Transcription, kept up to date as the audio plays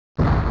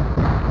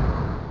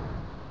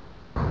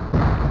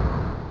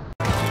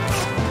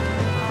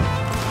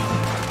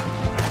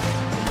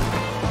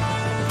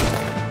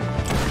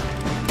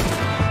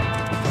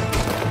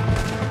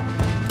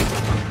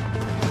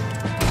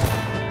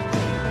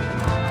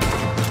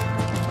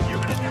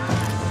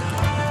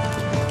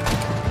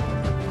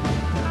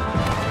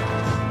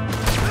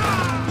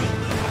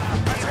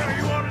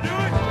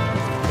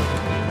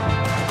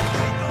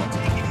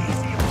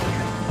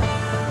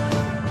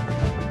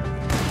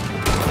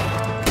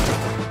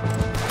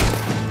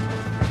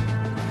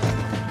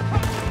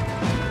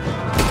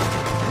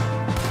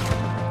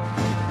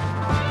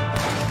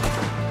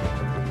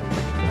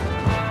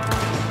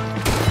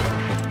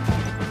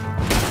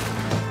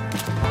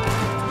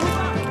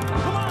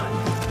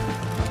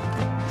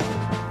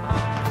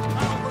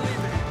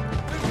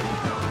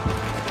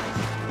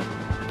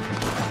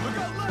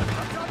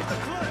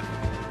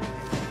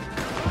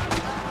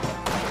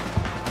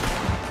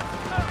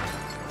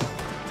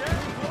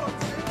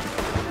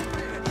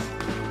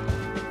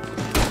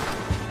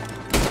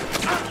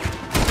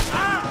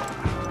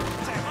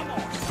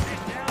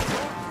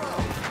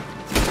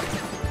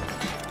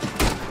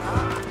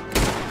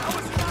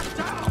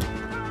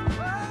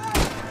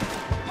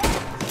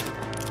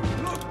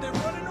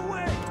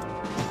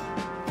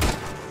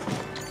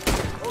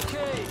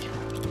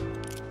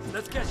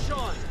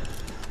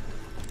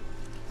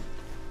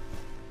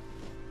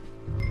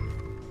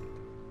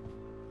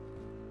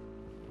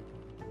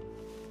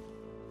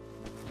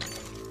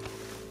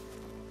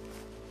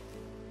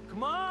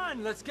Come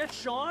on, let's get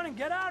Sean and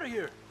get out of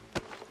here.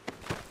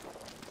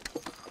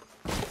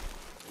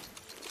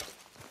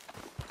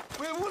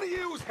 Will one of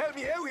you help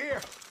me out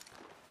here?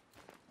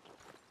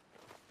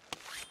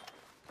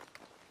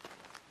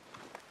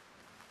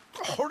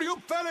 Hurry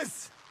up,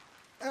 fellas!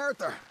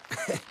 Arthur.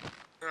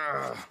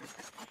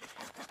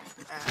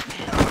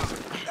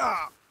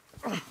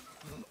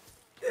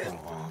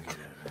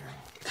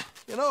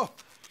 You know,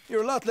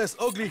 you're a lot less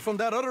ugly from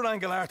that other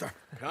angle, Arthur.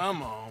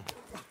 Come on.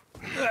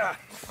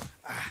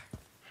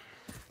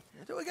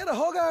 Do I get a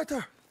hug,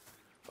 Arthur?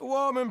 A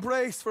warm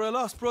embrace for a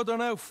lost brother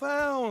now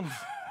found.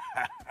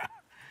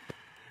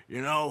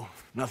 You know,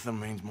 nothing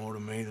means more to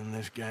me than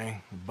this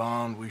gang. The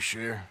bond we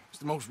share. It's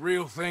the most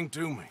real thing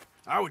to me.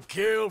 I would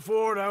kill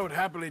for it, I would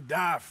happily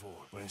die for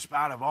it. But in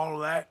spite of all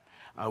of that,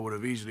 I would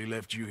have easily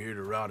left you here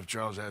to rot if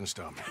Charles hadn't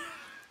stopped me.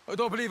 I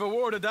don't believe a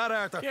word of that,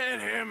 Arthur. Get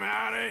him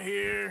out of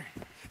here.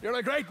 You're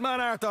a great man,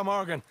 Arthur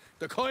Morgan.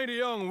 The kind of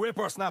young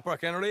whippersnapper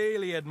can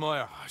really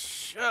admire. Oh,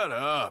 shut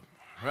up.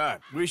 Right,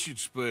 we should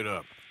split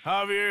up.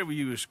 Javier, will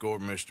you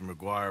escort Mr.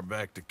 McGuire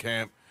back to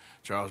camp?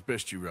 Charles,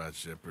 best you ride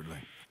separately.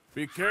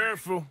 Be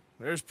careful.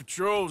 There's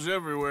patrols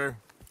everywhere.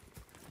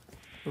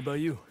 What about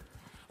you?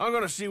 I'm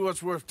gonna see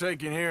what's worth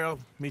taking here. I'll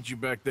meet you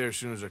back there as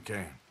soon as I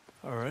can.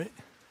 All right.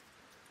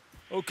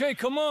 Okay,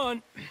 come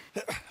on.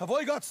 Have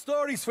I got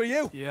stories for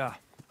you? Yeah,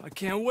 I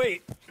can't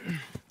wait.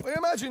 I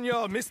imagine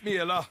y'all missed me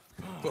a lot,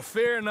 but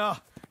fear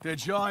not. The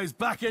joy's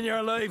back in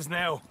your lives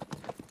now.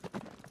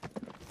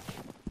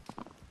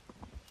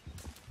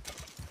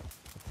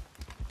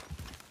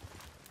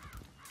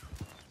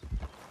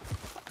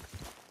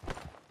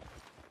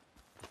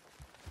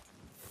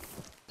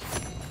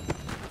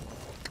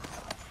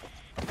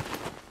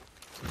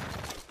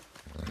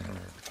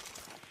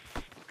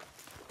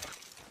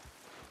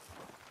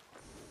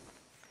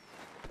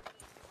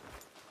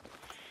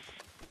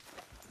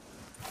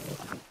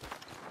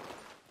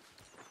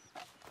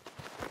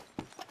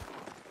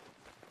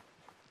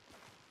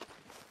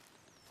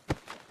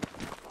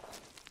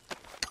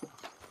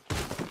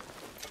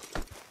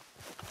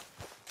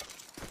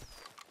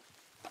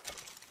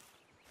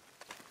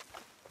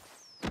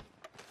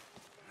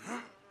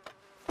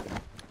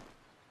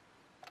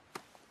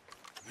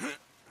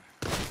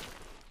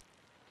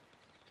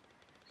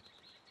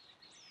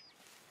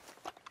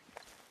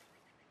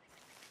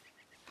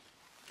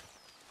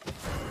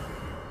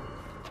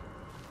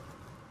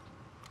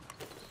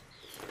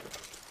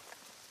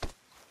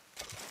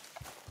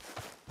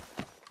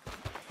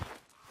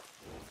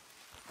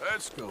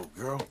 Let's go,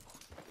 girl.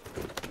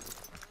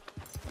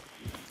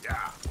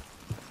 Yeah.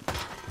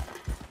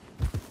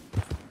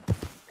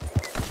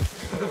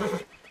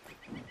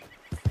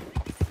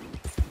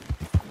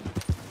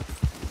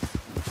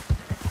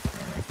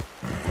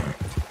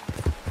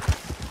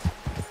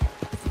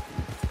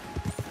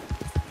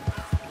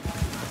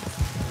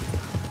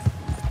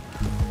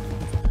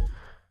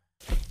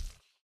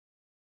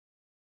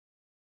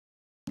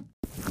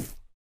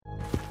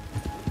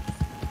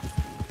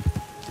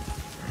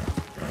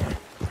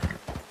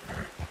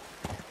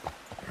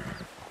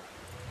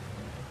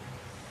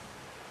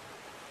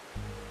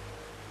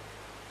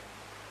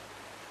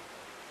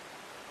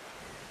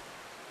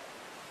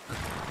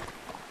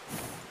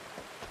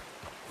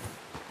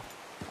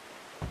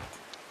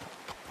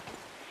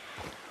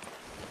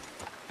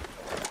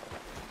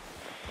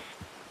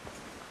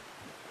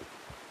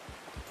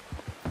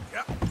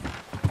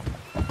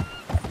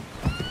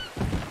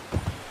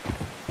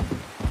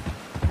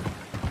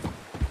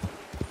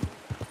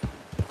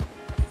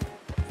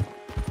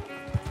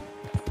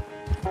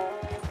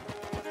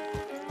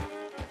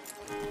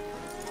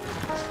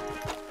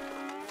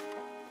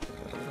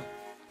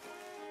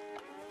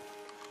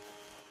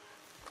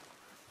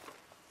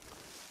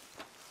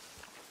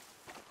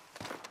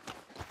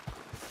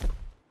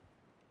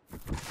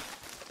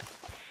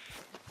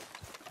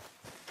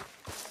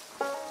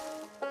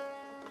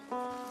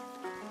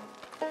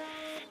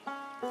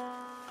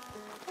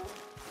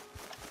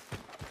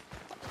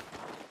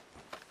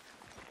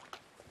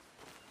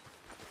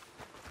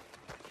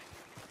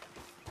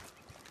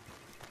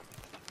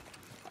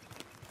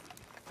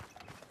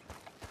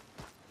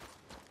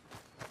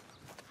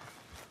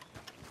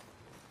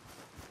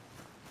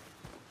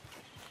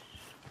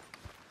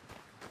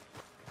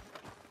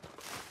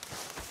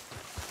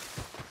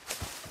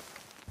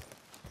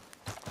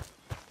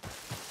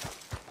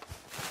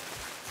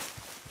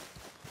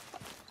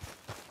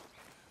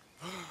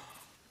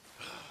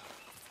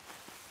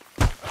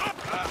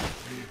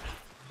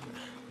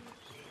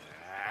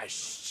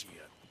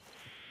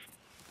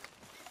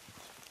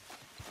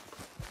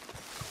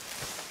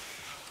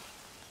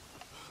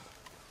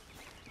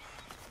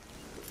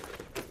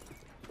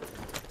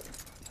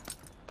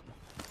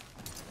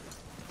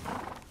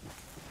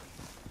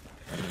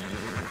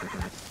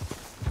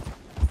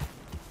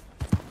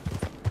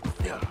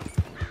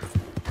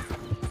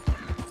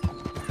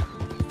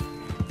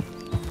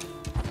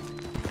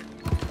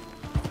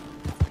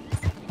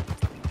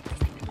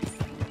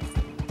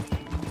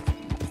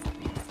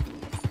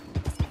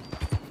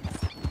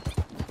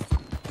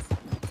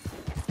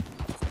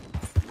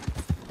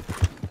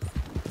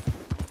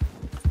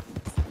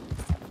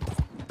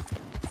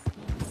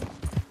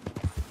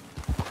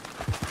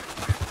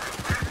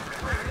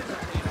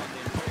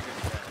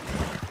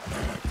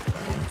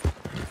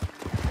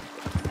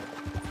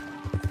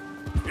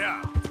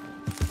 Yeah.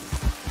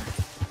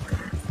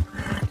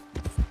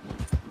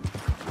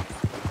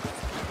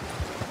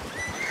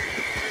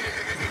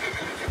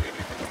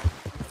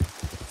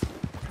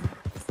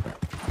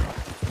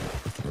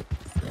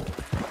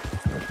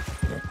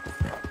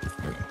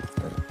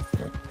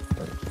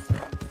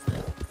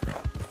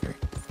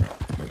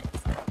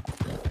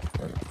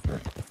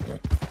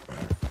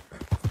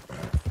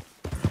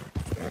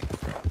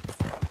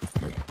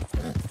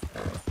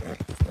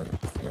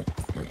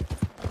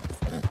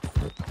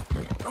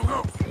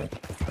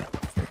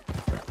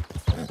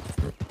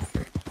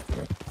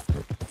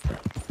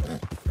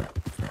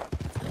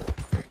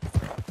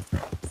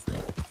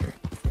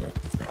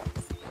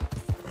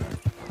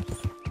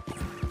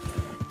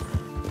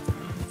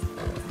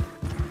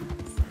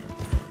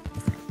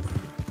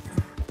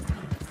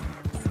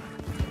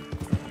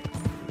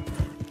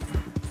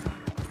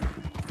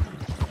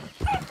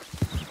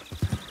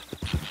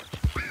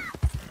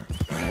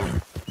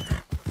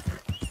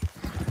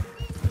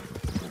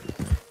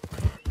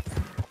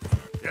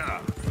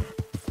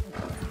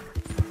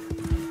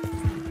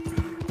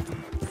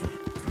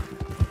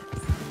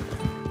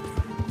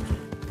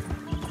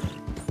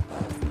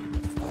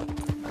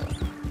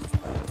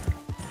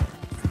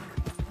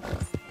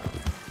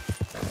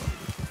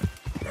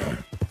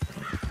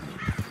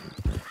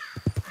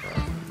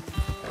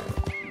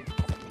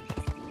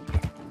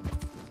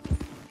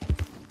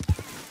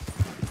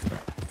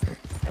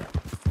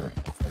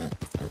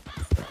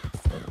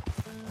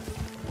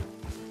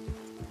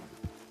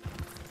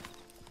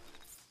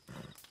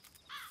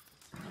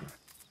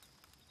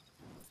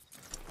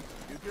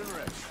 You can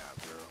rest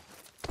now, girl.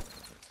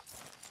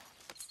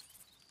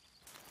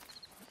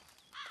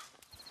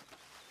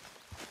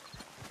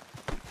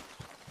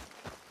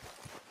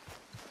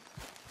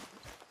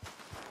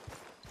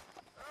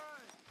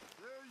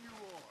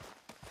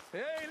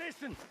 Hey,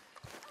 listen.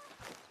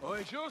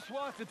 I just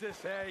wanted to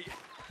say,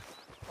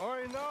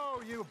 I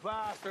know you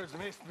bastards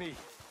missed me.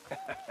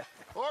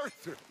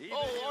 Arthur!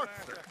 Oh,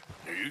 Arthur!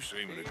 You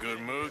seem in a good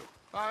mood.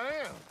 I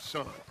am,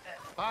 son.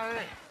 I am.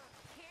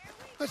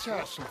 Let's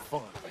have some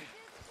fun.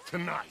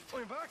 Tonight.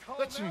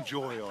 Let's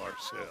enjoy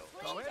ourselves.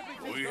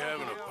 We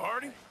having a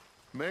party?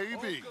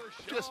 Maybe.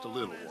 Just a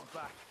little one.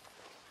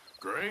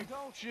 Great.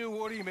 Don't you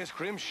worry, Miss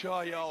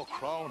Grimshaw, you old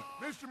crone.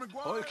 Mr.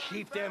 McGuire! I'll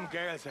keep them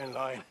girls in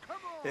line.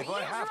 If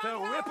I have to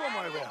whip them,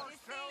 I will.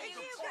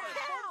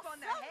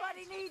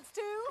 Somebody needs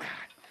to.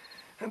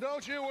 And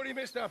don't you worry,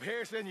 Mr.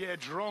 Pearson, you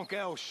drunk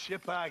old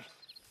shitbag.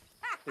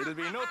 It'll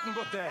be nothing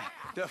but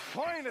the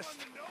finest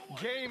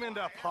game in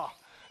the pot.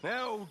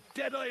 Now,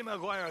 Deadeye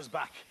McGuire's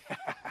back.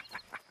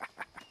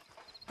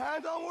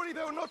 And don't worry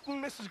about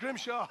nothing, Mrs.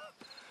 Grimshaw.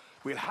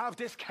 We'll have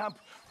this camp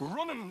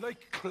running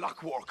like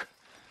clockwork.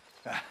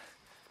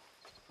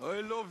 I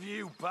love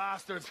you,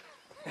 bastards.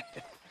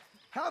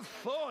 Have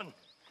fun.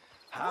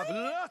 Have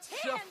lots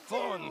of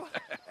fun. Yeah,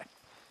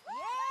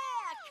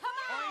 come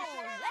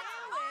on. Let's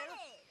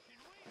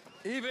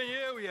play. Even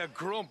you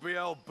grumpy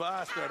old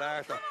bastard,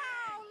 Arthur.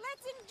 Come on,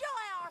 let's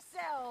enjoy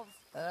ourselves.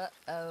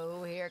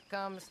 Uh-oh, here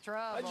comes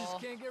trouble. I just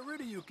can't get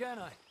rid of you, can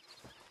I?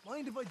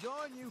 Mind if I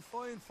join you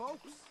fine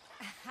folks?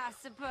 I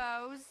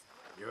suppose.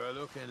 You're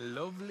looking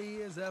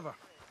lovely as ever,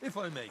 if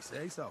I may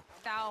say so.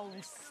 Oh,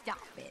 stop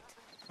it.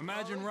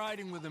 Imagine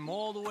riding with him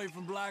all the way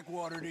from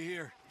Blackwater to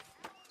here.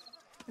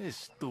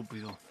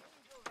 Estúpido.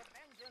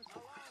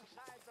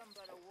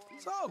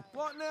 So,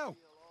 what now?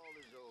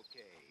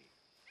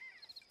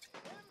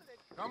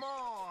 Come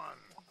on!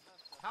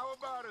 How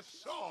about a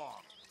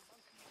song?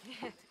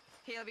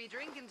 He'll be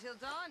drinking till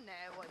dawn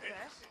now, I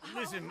bet.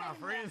 Listen, my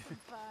friend,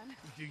 Fun.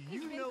 do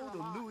you know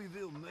the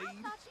Louisville I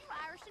Maid? thought you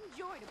Irish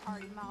enjoyed a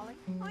party, Molly.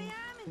 I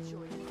am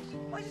enjoying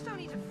it. I just don't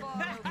need to fall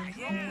over drunk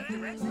Yeah, with the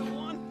rest that's of the them.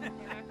 one.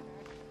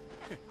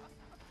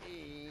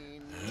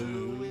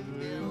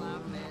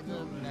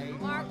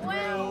 Mark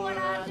well what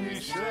I do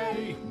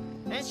say.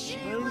 And she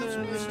was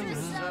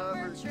mistress of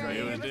her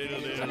trade. Diddle,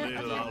 diddle,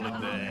 diddle all the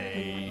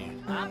day.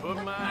 I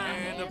put my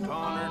hand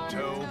upon her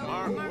toe.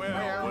 Mark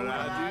well what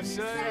I do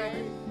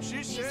say.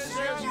 She says,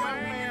 young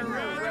man, you're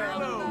right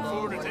low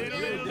for the diddle,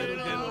 diddle, diddle,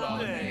 diddle all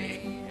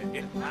day.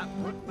 I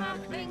put my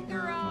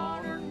finger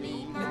on her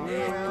knee. Mark Well,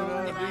 well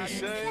what I do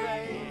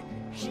say.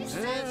 She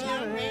says,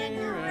 young man,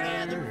 you're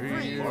rather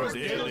free. For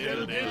diddle,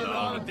 diddle, diddle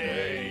all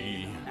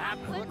day. I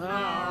put My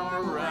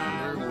arm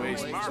around her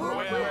waist. Mark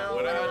well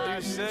what I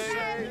do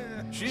say.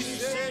 She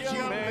says,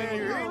 young man,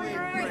 you're in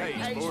great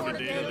haste for the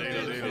diddle,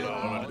 diddle, diddle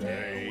all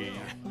day.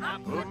 I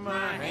put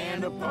my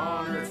hand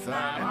upon her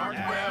thigh. Mark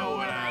well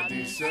what I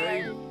do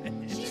say.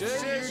 She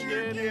says,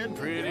 you're getting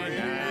pretty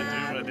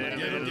high. Do a diddle,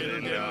 diddle,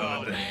 diddle, diddle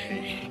all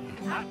day.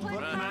 I put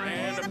my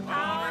hand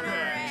upon her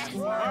ass.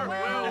 Mark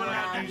well what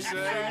I do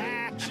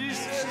say. She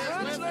says,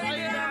 let's lay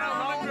down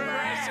on the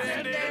grass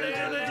and diddle,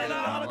 diddle, diddle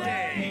all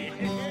day.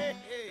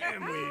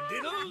 And we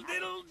diddle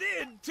diddle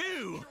did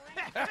too.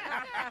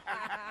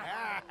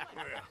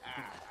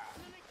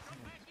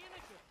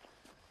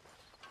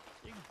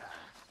 You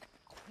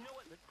know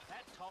what?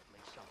 That taught me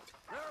something.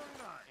 Very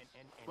nice.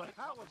 But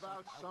how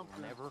about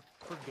something... Never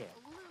forget.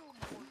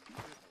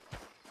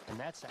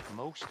 that's that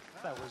most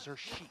fellas are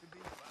sheep.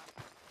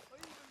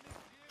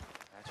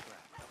 That's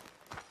right.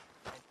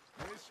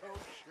 Miss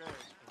O'Shea.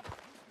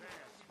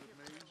 Dance with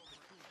me.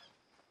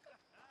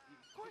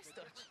 Of course,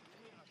 Dutch.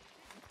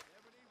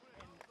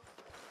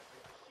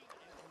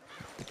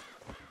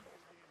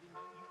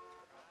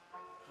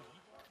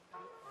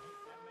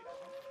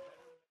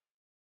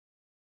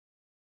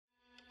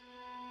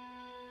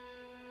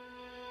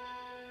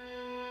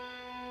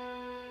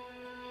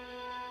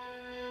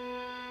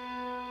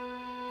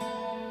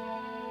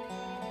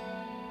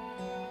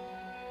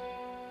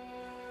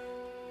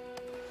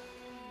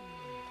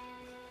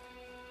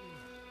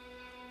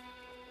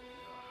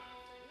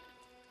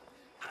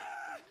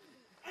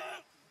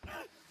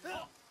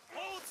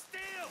 Hold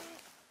still!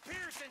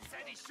 Pearson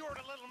said he's short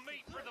a little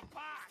meat for the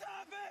pie.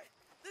 Stop it!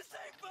 This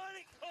ain't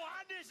funny! Oh,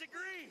 I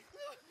disagree.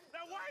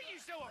 Now, why are you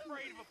so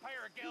afraid of a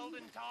pair of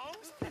gelding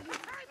tongs?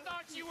 I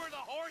thought you were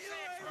the horse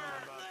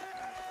expert.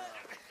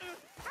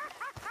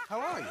 How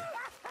are you?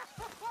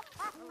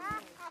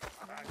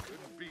 I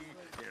couldn't be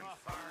in All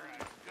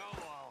right, go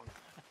on.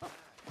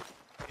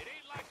 It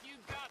ain't like you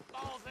got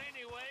balls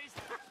anyways.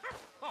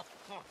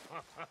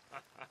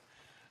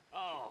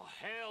 Oh,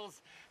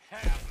 hell's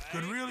half.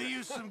 Could really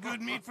use some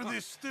good meat for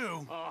this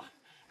stew. Oh,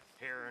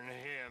 hearing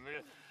him.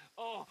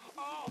 Oh,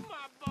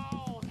 my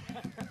balls.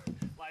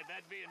 Like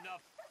that'd be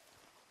enough.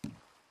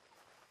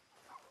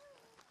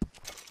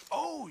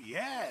 Oh,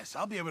 yes.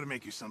 I'll be able to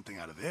make you something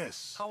out of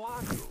this. How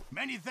are you?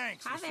 Many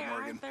thanks, Hi Mr. there,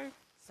 Morgan. Arthur.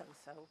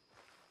 So.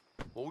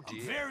 Oh, I'm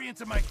dear. very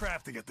into my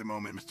crafting at the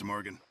moment, Mr.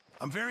 Morgan.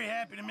 I'm very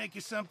happy to make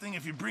you something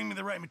if you bring me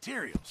the right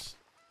materials.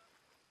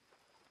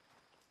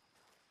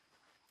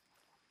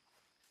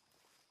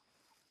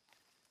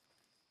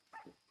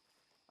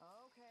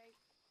 Okay.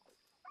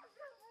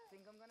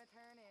 Think I'm gonna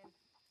turn in.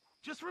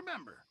 Just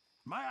remember,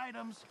 my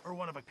items are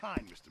one of a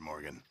kind, Mr.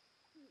 Morgan.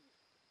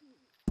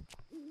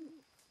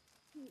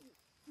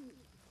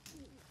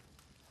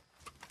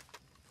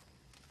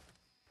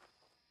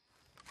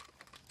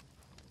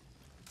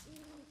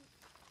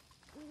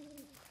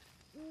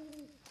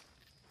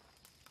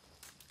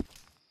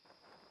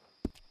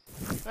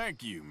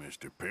 Thank you,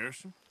 Mr.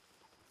 Pearson.